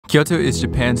Kyoto is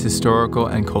Japan's historical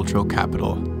and cultural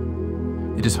capital.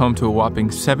 It is home to a whopping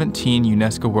 17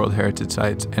 UNESCO World Heritage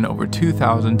Sites and over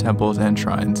 2,000 temples and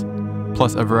shrines,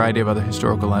 plus a variety of other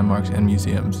historical landmarks and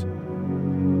museums.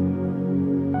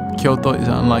 Kyoto is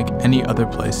unlike any other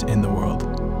place in the world.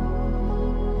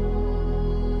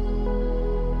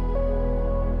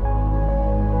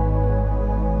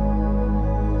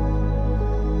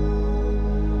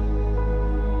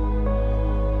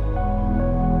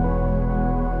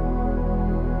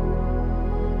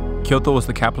 Kyoto was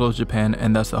the capital of Japan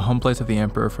and thus the home place of the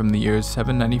emperor from the years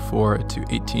 794 to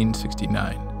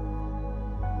 1869.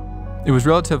 It was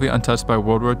relatively untouched by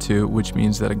World War II, which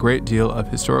means that a great deal of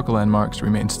historical landmarks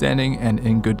remain standing and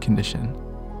in good condition.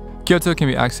 Kyoto can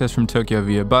be accessed from Tokyo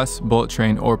via bus, bullet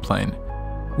train, or plane.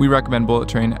 We recommend bullet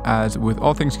train as, with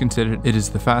all things considered, it is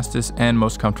the fastest and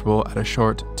most comfortable at a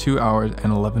short 2 hours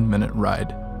and 11-minute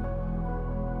ride.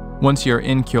 Once you're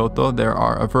in Kyoto, there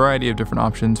are a variety of different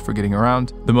options for getting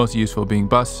around, the most useful being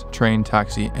bus, train,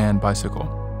 taxi, and bicycle.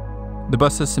 The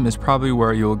bus system is probably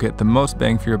where you will get the most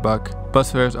bang for your buck.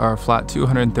 Bus fares are a flat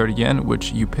 230 yen,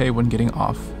 which you pay when getting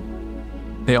off.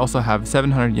 They also have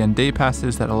 700 yen day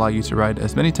passes that allow you to ride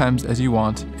as many times as you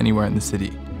want anywhere in the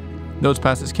city. Those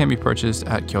passes can be purchased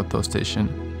at Kyoto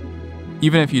Station.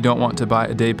 Even if you don't want to buy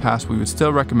a day pass, we would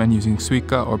still recommend using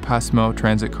Suica or Passmo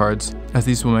transit cards, as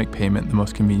these will make payment the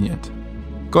most convenient.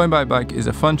 Going by bike is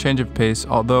a fun change of pace,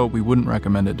 although we wouldn't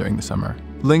recommend it during the summer.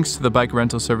 Links to the bike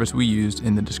rental service we used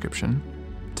in the description.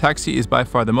 Taxi is by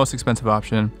far the most expensive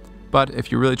option, but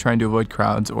if you're really trying to avoid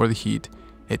crowds or the heat,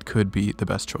 it could be the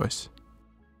best choice.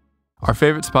 Our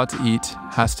favorite spot to eat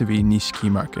has to be Nishiki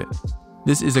Market.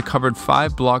 This is a covered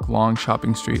 5-block long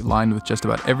shopping street lined with just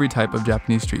about every type of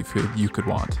Japanese street food you could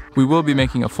want. We will be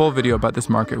making a full video about this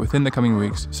market within the coming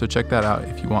weeks, so check that out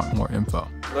if you want more info.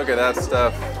 Look at that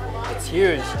stuff. It's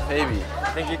huge. Baby.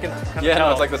 I think you can kind of Yeah, tell.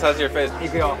 no, it's like the size of your face.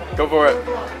 Go. Go for it.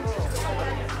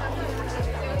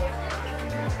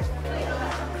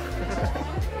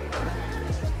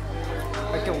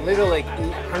 I can literally eat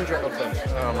 100 of them.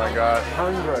 Oh my gosh.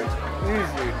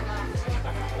 100. Easy.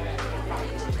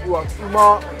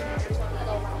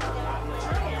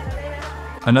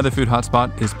 Another food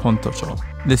hotspot is Pontocho.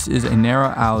 This is a narrow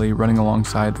alley running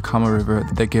alongside the Kamo River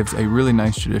that gives a really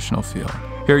nice traditional feel.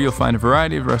 Here you'll find a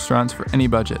variety of restaurants for any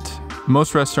budget.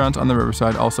 Most restaurants on the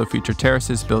riverside also feature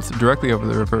terraces built directly over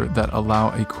the river that allow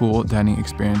a cool dining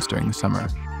experience during the summer.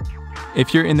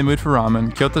 If you're in the mood for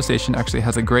ramen, Kyoto Station actually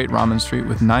has a great ramen street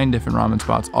with 9 different ramen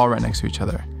spots all right next to each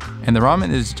other. And the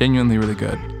ramen is genuinely really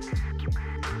good.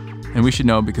 And we should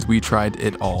know because we tried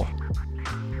it all.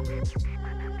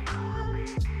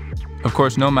 Of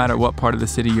course, no matter what part of the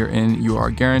city you're in, you are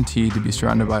guaranteed to be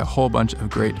surrounded by a whole bunch of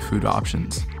great food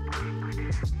options.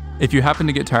 If you happen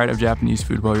to get tired of Japanese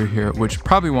food while you're here, which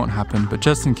probably won't happen, but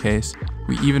just in case,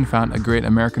 we even found a great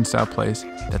American-style place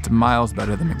that's miles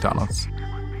better than McDonald's.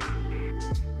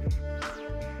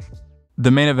 The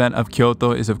main event of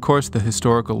Kyoto is of course the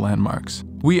historical landmarks.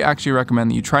 We actually recommend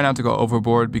that you try not to go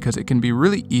overboard because it can be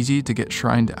really easy to get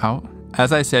shrined out.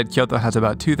 As I said, Kyoto has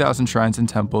about 2,000 shrines and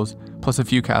temples, plus a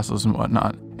few castles and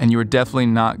whatnot, and you are definitely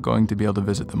not going to be able to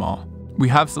visit them all. We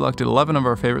have selected 11 of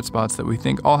our favorite spots that we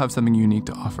think all have something unique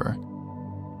to offer.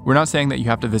 We're not saying that you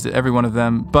have to visit every one of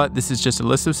them, but this is just a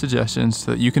list of suggestions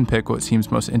so that you can pick what seems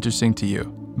most interesting to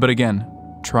you. But again,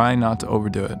 try not to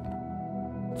overdo it.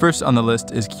 First on the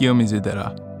list is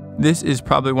Kiyomizu-dera. This is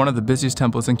probably one of the busiest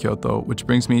temples in Kyoto, which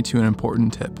brings me to an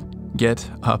important tip.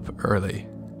 Get up early.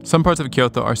 Some parts of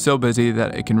Kyoto are so busy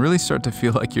that it can really start to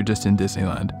feel like you're just in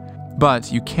Disneyland.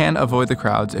 But you can avoid the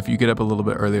crowds if you get up a little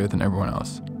bit earlier than everyone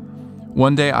else.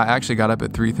 One day I actually got up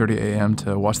at 3:30 a.m.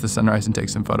 to watch the sunrise and take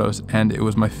some photos, and it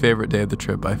was my favorite day of the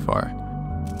trip by far.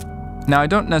 Now I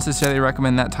don't necessarily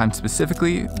recommend that time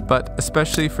specifically, but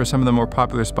especially for some of the more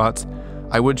popular spots,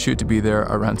 I would shoot to be there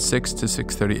around 6 to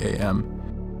 6:30 a.m.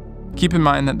 Keep in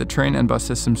mind that the train and bus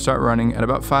systems start running at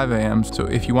about 5 a.m., so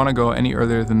if you want to go any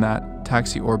earlier than that,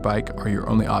 taxi or bike are your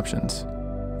only options.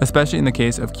 Especially in the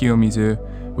case of Kiyomizu,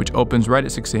 which opens right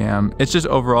at 6 a.m., it's just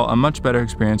overall a much better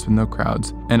experience with no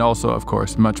crowds, and also, of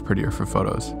course, much prettier for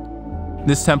photos.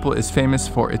 This temple is famous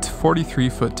for its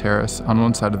 43-foot terrace on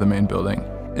one side of the main building.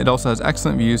 It also has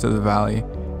excellent views of the valley,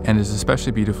 and is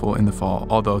especially beautiful in the fall,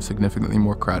 although significantly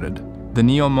more crowded. The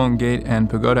Neomon Gate and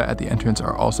pagoda at the entrance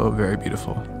are also very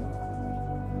beautiful.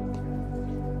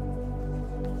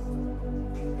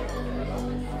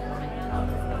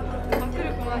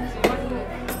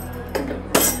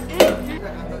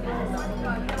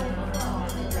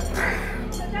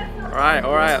 Alright.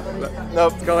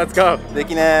 Nope. Let's go. で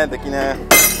きね。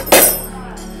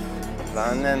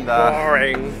残念だ。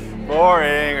Boring.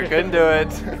 Boring. I couldn't do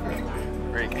it.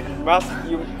 Freak. Ross,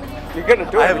 you're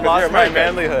gonna do it. I have because lost you're my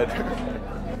American. manlyhood.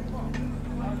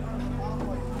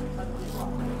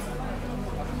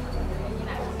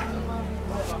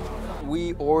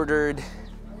 We ordered.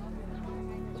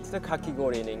 What's the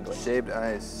kakigori in English? Shaved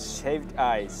ice. Shaved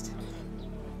iced.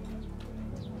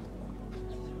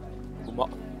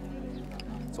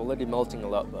 It's already melting a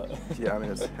lot, but. Yeah, I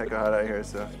mean it's hecka hot out here,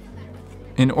 so.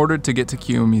 In order to get to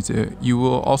Kiyomizu, you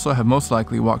will also have most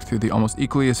likely walked through the almost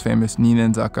equally as famous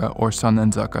Ninenzaka or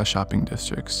Sannenzaka shopping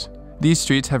districts. These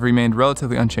streets have remained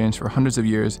relatively unchanged for hundreds of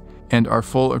years and are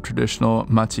full of traditional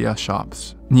machiya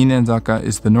shops. Ninenzaka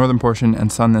is the northern portion and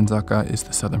Sannenzaka is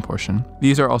the southern portion.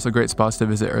 These are also great spots to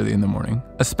visit early in the morning.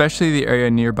 Especially the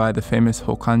area nearby the famous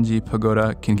Hokanji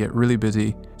Pagoda can get really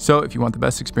busy, so if you want the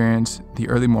best experience, the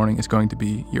early morning is going to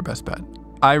be your best bet.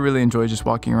 I really enjoy just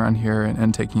walking around here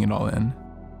and taking it all in.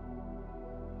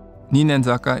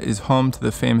 Ninenzaka is home to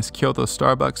the famous Kyoto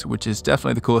Starbucks, which is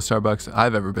definitely the coolest Starbucks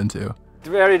I've ever been to. It's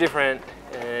very different,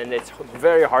 and it's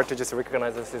very hard to just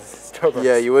recognize this as Starbucks.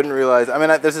 Yeah, you wouldn't realize. I mean,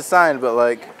 there's a sign, but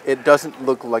like, it doesn't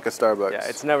look like a Starbucks. Yeah,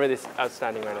 it's never this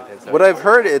outstanding or anything. So. What I've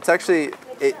heard, it's actually,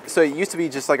 so it used to be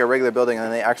just like a regular building, and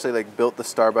then they actually like built the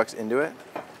Starbucks into it.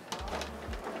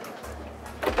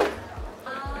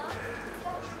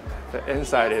 The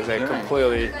inside is like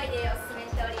completely.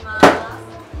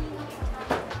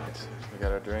 We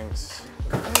got our drinks.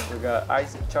 We got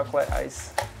ice, chocolate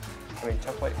ice. I mean,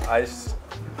 chocolate Ice.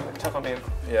 chocolate milk.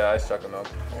 Yeah, ice chocolate milk.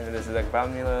 And this is like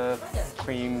vanilla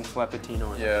cream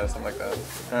frappuccino. Yeah, something like that.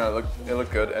 I don't know, it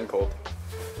looked good and cold.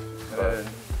 And then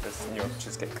this New York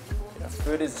cheesecake. Yeah,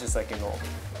 food is just like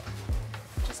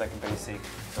just like a basic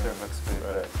Starbucks food.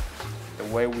 Right. The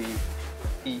way we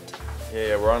eat.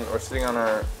 Yeah, we're sitting on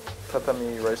our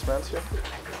tatami rice mats here.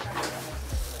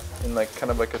 In like kind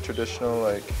of like a traditional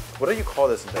like, what do you call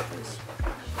this in Japanese?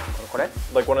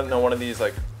 Like one of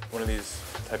these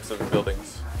types of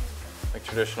buildings, like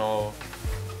traditional.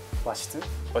 Washitsu?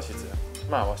 Washitsu.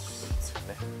 Washitsu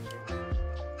ne.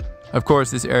 Of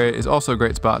course, this area is also a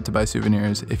great spot to buy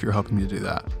souvenirs if you're hoping to do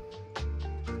that.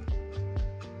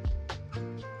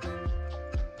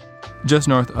 Just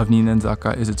north of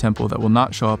Ninenzaka is a temple that will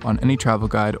not show up on any travel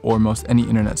guide or most any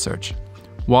internet search.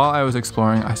 While I was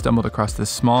exploring, I stumbled across this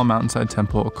small mountainside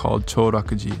temple called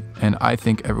Choraku-ji, and I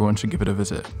think everyone should give it a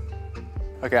visit.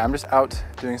 Okay, I'm just out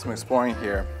doing some exploring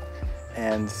here,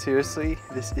 and seriously,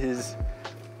 this is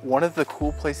one of the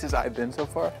cool places I've been so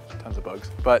far. Tons of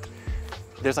bugs, but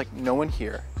there's like no one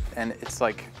here, and it's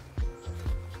like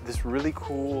this really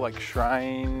cool like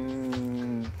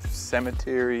shrine,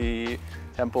 cemetery,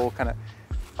 temple kind of.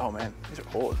 Oh man, these are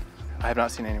old. I have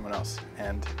not seen anyone else,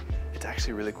 and it's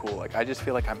actually really cool. Like I just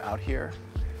feel like I'm out here,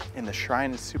 and the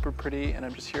shrine is super pretty, and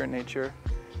I'm just here in nature,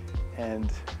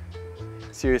 and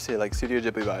seriously, like Studio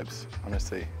Ghibli vibes,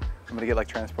 honestly. I'm gonna get like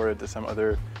transported to some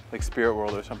other like spirit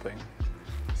world or something.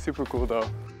 Super cool though.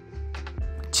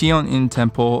 Chion-in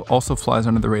Temple also flies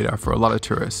under the radar for a lot of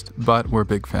tourists, but we're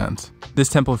big fans. This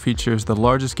temple features the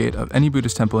largest gate of any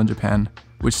Buddhist temple in Japan,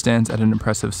 which stands at an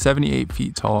impressive 78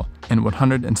 feet tall and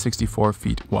 164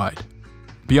 feet wide.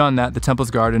 Beyond that, the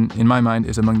temple's garden, in my mind,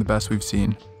 is among the best we've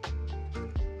seen.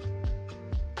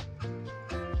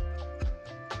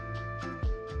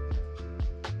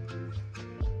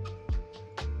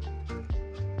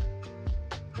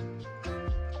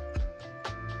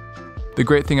 The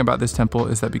great thing about this temple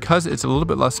is that because it's a little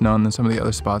bit less known than some of the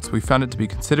other spots, we found it to be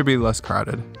considerably less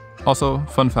crowded. Also,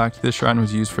 fun fact, this shrine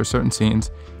was used for certain scenes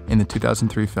in the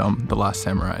 2003 film, The Last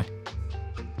Samurai.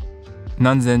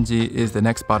 Nanzen-ji is the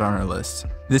next spot on our list.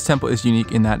 This temple is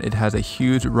unique in that it has a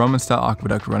huge Roman-style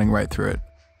aqueduct running right through it.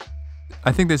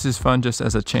 I think this is fun just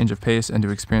as a change of pace and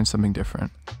to experience something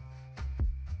different.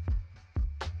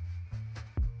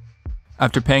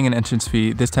 After paying an entrance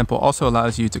fee, this temple also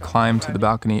allows you to climb to the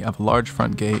balcony of a large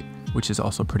front gate, which is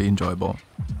also pretty enjoyable.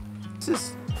 This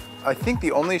is, I think,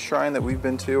 the only shrine that we've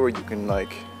been to where you can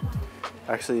like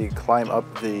actually climb up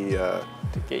the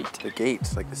gate. The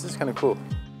gates. Like this is kind of cool.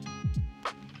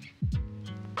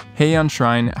 Heian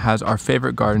Shrine has our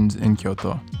favorite gardens in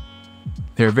Kyoto.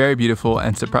 They are very beautiful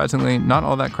and surprisingly not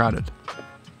all that crowded.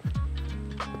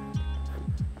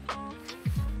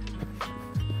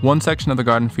 One section of the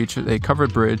garden features a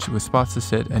covered bridge with spots to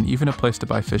sit and even a place to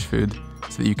buy fish food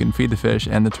so that you can feed the fish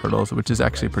and the turtles, which is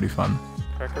actually pretty fun.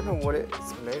 I don't know what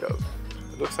it's made of.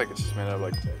 It looks like it's just made out of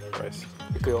like rice.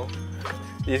 Cool.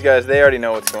 These guys, they already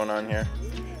know what's going on here.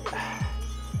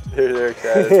 They're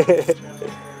excited.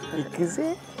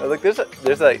 Oh, look, there's a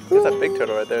big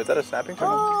turtle right there. Is that a snapping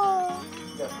turtle?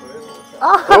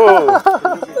 Oh!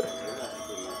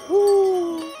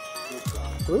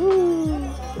 Ooh.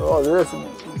 Oh, this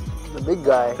is the big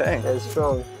guy. Dang. That's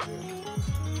strong.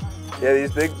 Yeah,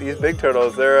 these big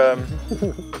turtles, they're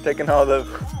taking all the.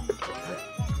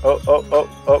 Oh.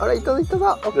 Alright,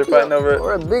 They're fighting over it.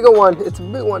 Or a bigger one. It's a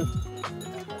big one.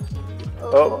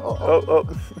 Oh.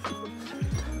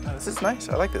 This is nice.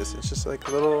 I like this. It's just like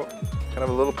a little, kind of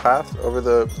a little path over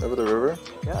the river.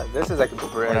 Yeah, this is like a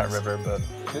bridge. Or not river, but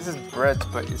This is bridge,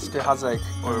 but it still has like,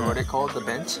 or what they call it, the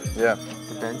bench. yeah.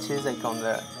 The bench is like on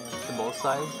the both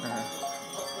sides.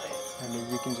 And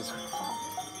then you can just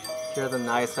hear the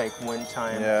nice like wind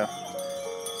chime. Yeah.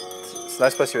 It's a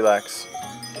nice place to relax.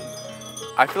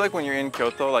 I feel like when you're in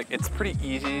Kyoto, like it's pretty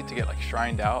easy to get like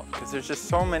shrined out because there's just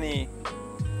so many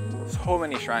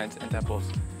shrines and temples.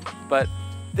 But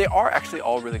they are actually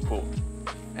all really cool.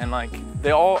 And like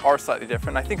they all are slightly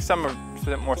different. I think some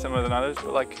are more similar than others,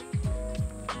 but like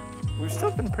we've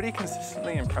still been pretty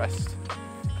consistently impressed.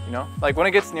 You know? Like when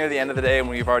it gets near the end of the day and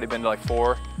we've already been to like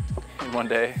 4 in one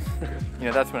day, you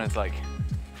know, that's when it's like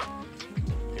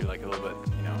you're like a little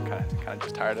bit, you know, kind of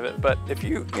just tired of it. But if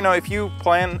you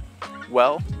plan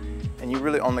well and you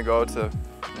really only go to,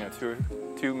 you know,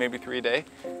 two maybe 3 a day,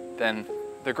 then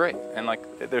they're great and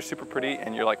like they're super pretty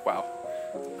and you're like, wow,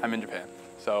 I'm in Japan.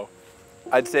 So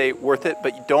I'd say worth it,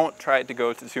 but you don't try to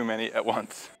go to too many at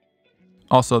once.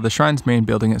 Also, the shrine's main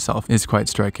building itself is quite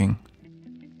striking.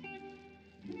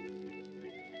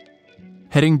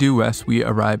 Heading due west, we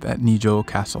arrive at Nijo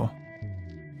Castle.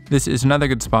 This is another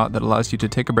good spot that allows you to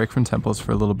take a break from temples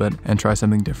for a little bit and try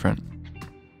something different.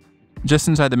 Just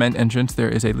inside the main entrance, there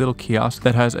is a little kiosk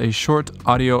that has a short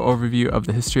audio overview of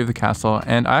the history of the castle,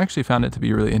 and I actually found it to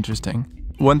be really interesting.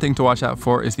 One thing to watch out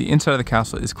for is the inside of the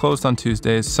castle is closed on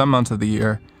Tuesdays some months of the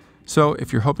year, so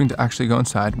if you're hoping to actually go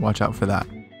inside, watch out for that.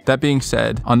 That being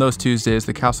said, on those Tuesdays,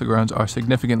 the castle grounds are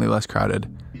significantly less crowded,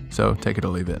 so take it or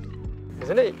leave it.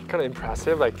 Isn't it kind of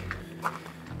impressive? Like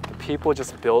the people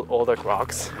just build all the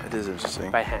rocks. It is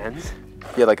interesting. By hand.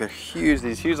 Yeah, like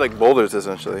these huge like boulders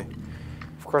essentially.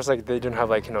 Of course, like they don't have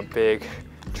like, you know, big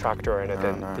tractor or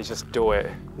anything. No. They just do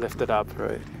it, lift it up.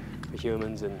 Right. The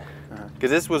humans and. Because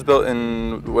this was built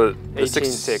in what?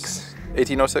 1806.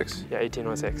 1806? Yeah,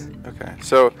 1806. Okay,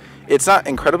 so it's not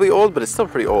incredibly old, but it's still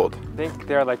pretty old. I think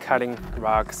they're like cutting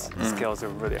rocks. Skills are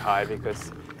really high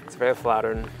because it's very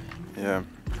flattering. Yeah.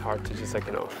 It's hard to just like,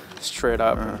 you know, straight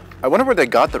up. I wonder where they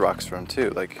got the rocks from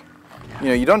too. Like, you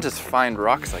know, you don't just find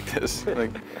rocks like this.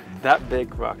 Like that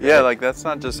big rock. Yeah, like that's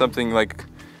not just something like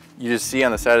you just see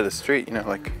on the side of the street. You know,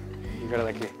 like you gotta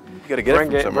like you gotta get it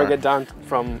from somewhere. Bring it down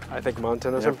from I think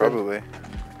mountain or something. Probably.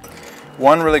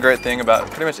 One really great thing about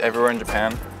pretty much everywhere in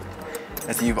Japan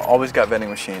is that you've always got vending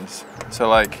machines. So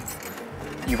like,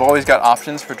 you've always got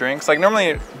options for drinks. Like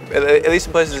normally, at least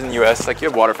in places in the US, like you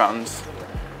have water fountains.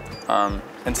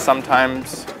 And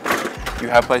sometimes you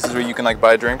have places where you can like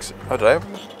buy drinks. Oh, did I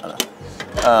open this? Oh,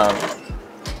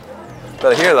 no.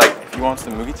 But here, like, if you want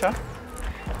some mugicha,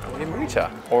 you get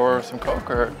mugicha. Or some Coke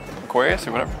or Aquarius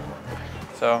or whatever.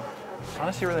 So,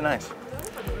 honestly, really nice.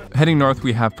 Heading north,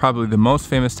 we have probably the most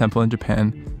famous temple in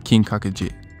Japan, Kinkaku-ji.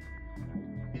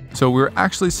 So we're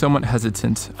actually somewhat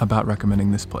hesitant about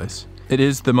recommending this place. It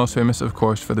is the most famous, of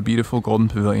course, for the beautiful golden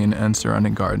pavilion and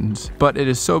surrounding gardens, but it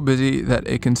is so busy that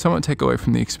it can somewhat take away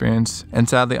from the experience, and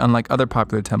sadly, unlike other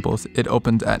popular temples, it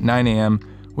opens at 9 a.m.,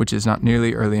 which is not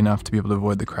nearly early enough to be able to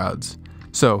avoid the crowds.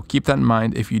 So keep that in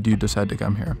mind if you do decide to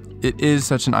come here. It is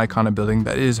such an iconic building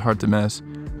that it is hard to miss,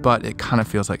 but it kind of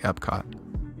feels like Epcot.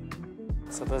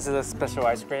 So this is a special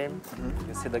ice cream.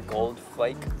 You see the gold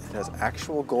flake? It has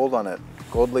actual gold on it,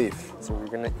 gold leaf. So we're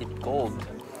gonna eat gold.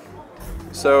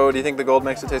 So do you think the gold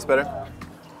makes it taste better?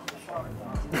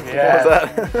 Yeah.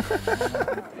 What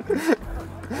was that?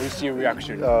 We see your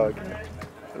reaction. Oh, okay.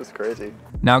 That was crazy.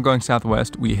 Now going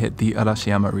southwest, we hit the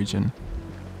Arashiyama region.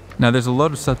 Now there's a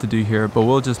lot of stuff to do here, but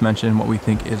we'll just mention what we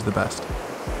think is the best.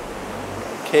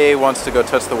 Kay wants to go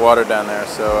touch the water down there,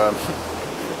 so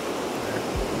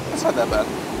it's not that bad.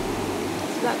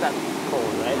 It's not that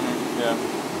cold, right? Yeah.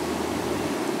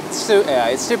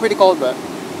 It's still pretty cold, but.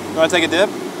 You want to take a dip?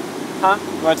 Huh?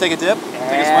 You want to take a dip?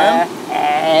 Take a swim?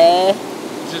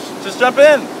 Just jump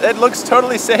in. It looks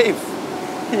totally safe.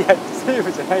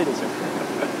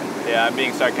 Yeah, I'm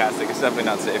being sarcastic. It's definitely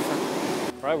not safe.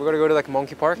 Right, we're gonna go to like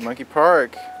Monkey Park. Monkey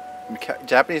Park.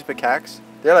 Japanese macaques.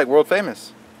 They're like world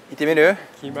famous. Itemiru?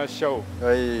 Ikimashou.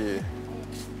 Hey.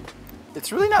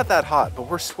 It's really not that hot, but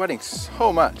we're sweating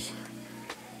so much.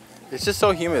 It's just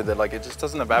so humid that like it just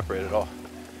doesn't evaporate at all.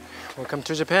 Welcome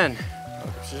to Japan.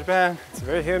 Welcome to Japan. It's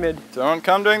very humid. Don't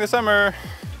come during the summer.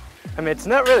 I mean, it's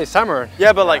not really summer.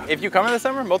 Yeah, but like if you come in the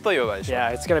summer, Yeah,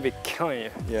 it's gonna be killing you.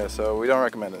 Yeah, so we don't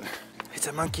recommend it. It's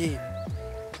a monkey.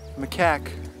 Macaque.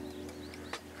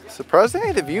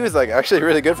 Surprisingly, the view is like actually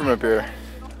really good from up here.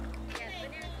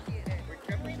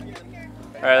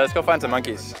 All right, let's go find some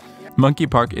monkeys. Monkey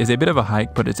Park is a bit of a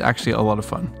hike, but it's actually a lot of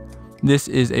fun. This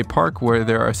is a park where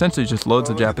there are essentially just loads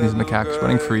of Japanese macaques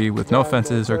running free with no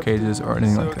fences or cages or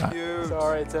anything like that.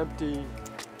 Sorry, it's empty.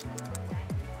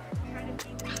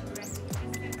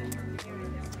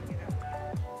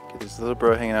 Okay, there's a little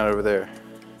bro hanging out over there.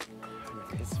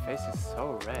 His face is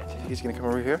so red. He's gonna come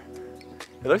over here?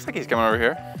 It looks like he's coming over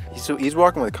here. He's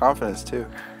walking with confidence too.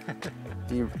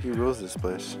 He rules this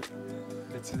place.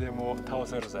 So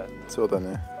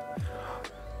done.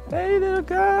 Hey little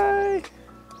guy!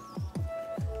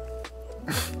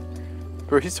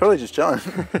 Bro, he's totally just chilling.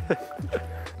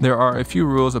 There are a few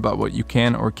rules about what you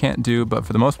can or can't do, but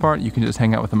for the most part, you can just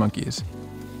hang out with the monkeys.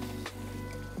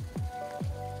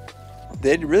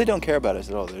 They really don't care about us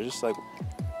at all. They're just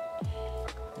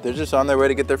on their way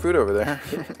to get their food over there.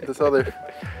 That's all they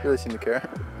really seem to care.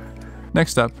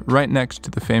 Next up, right next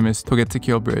to the famous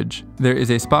Togetsu-kyo Bridge, there is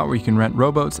a spot where you can rent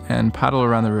rowboats and paddle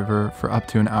around the river for up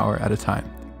to an hour at a time.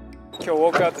 This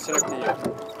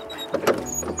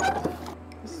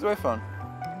is my phone.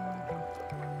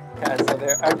 Yeah, so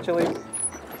they're actually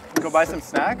Go buy some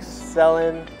snacks?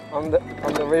 selling on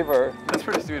the river. That's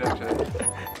pretty sweet actually.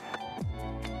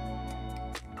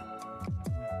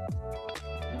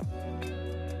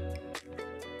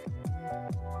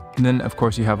 And then, of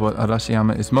course, you have what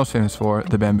Arashiyama is most famous for,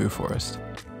 the bamboo forest.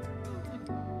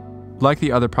 Like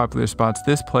the other popular spots,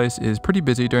 this place is pretty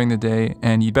busy during the day,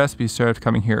 and you'd best be served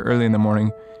coming here early in the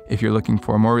morning if you're looking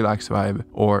for a more relaxed vibe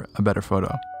or a better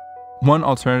photo. One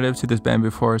alternative to this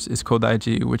bamboo forest is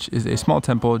Kodai-ji, which is a small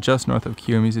temple just north of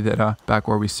Kiyomizu-dera, back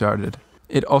where we started.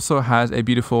 It also has a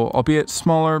beautiful, albeit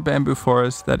smaller, bamboo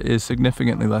forest that is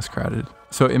significantly less crowded,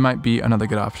 so it might be another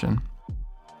good option.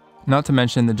 Not to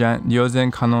mention the giant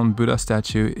Kyozen-kannon Buddha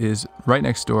statue is right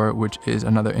next door, which is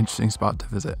another interesting spot to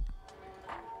visit.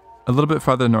 A little bit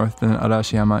farther north than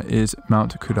Arashiyama is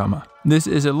Mount Kurama. This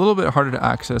is a little bit harder to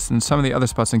access than some of the other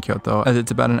spots in Kyoto, as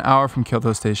it's about an hour from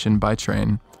Kyoto Station by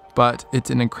train, but it's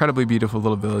an incredibly beautiful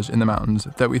little village in the mountains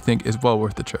that we think is well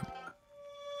worth the trip.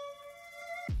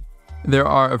 There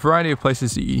are a variety of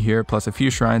places to eat here, plus a few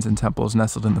shrines and temples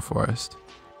nestled in the forest.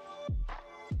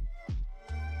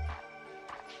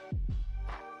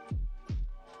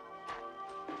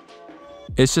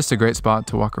 It's just a great spot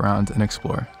to walk around and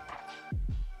explore.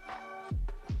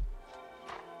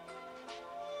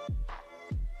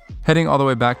 Heading all the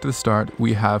way back to the start,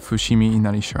 we have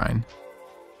Fushimi-inari Shrine.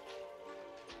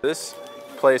 This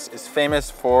place is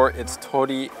famous for its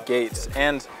torii gates,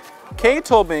 and Kay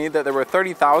told me that there were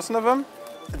 30,000 of them.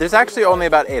 There's actually only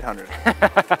about 800.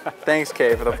 Thanks,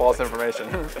 Kay, for the false information.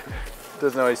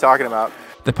 Doesn't know what he's talking about.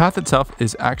 The path itself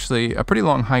is actually a pretty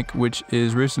long hike, which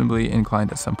is reasonably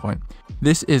inclined at some point.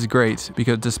 This is great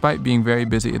because despite being very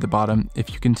busy at the bottom,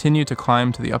 if you continue to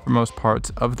climb to the uppermost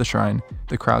parts of the shrine,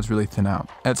 the crowds really thin out.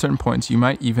 At certain points, you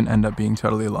might even end up being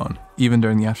totally alone, even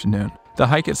during the afternoon. The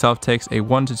hike itself takes a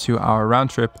 1 to 2 hour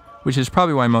round trip, which is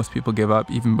probably why most people give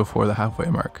up even before the halfway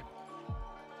mark.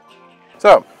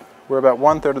 So, we're about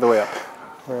 1/3 of the way up.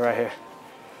 We're right here.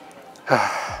 All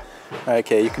right,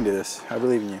 Kay, you can do this. I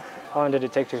believe in you. How long did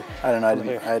it take to? I don't know, I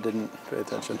didn't pay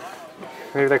attention.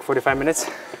 Maybe like 45 minutes?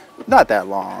 Not that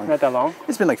long. Not that long?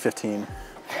 It's been like 15.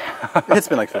 It's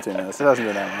been like 15 minutes. It hasn't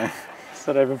been that long. It's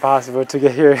not even possible to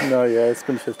get here. No, yeah, it's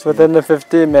been 15. Within the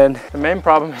 15, man. The main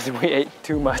problem is we ate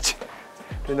too much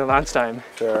during the lunchtime.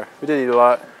 Sure, we did eat a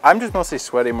lot. I'm just mostly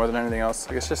sweaty more than anything else.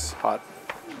 Like, it's just hot.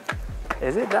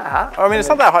 Is it that hot? I mean, it's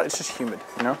not that hot, it's just humid,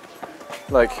 you know?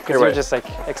 Like, because you're just like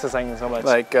exercising so much.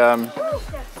 Like, I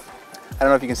don't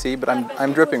know if you can see, but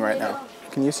I'm dripping right now.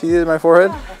 Can you see my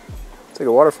forehead? It's like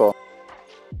a waterfall.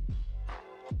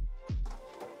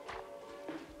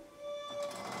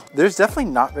 There's definitely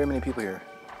not very many people here,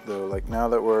 though. Like, now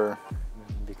that we're...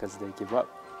 Because they give up.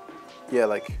 Yeah,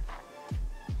 like,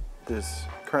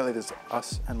 currently there's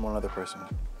us and one other person.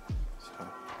 So,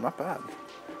 not bad.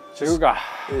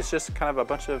 It's just kind of a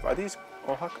bunch of, are these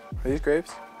ohak? Are these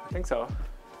graves? I think so.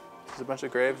 There's a bunch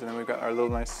of graves, and then we've got our little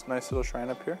nice little shrine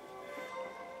up here.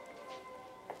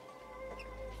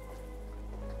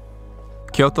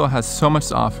 Kyoto has so much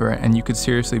to offer, and you could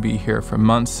seriously be here for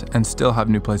months and still have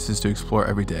new places to explore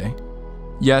every day.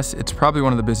 Yes, it's probably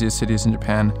one of the busiest cities in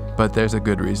Japan, but there's a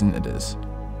good reason it is.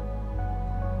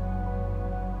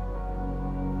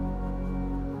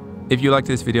 If you liked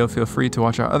this video, feel free to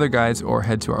watch our other guides or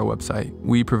head to our website.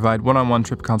 We provide one-on-one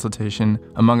trip consultation,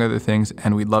 among other things,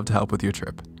 and we'd love to help with your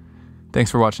trip.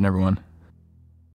 Thanks for watching, everyone.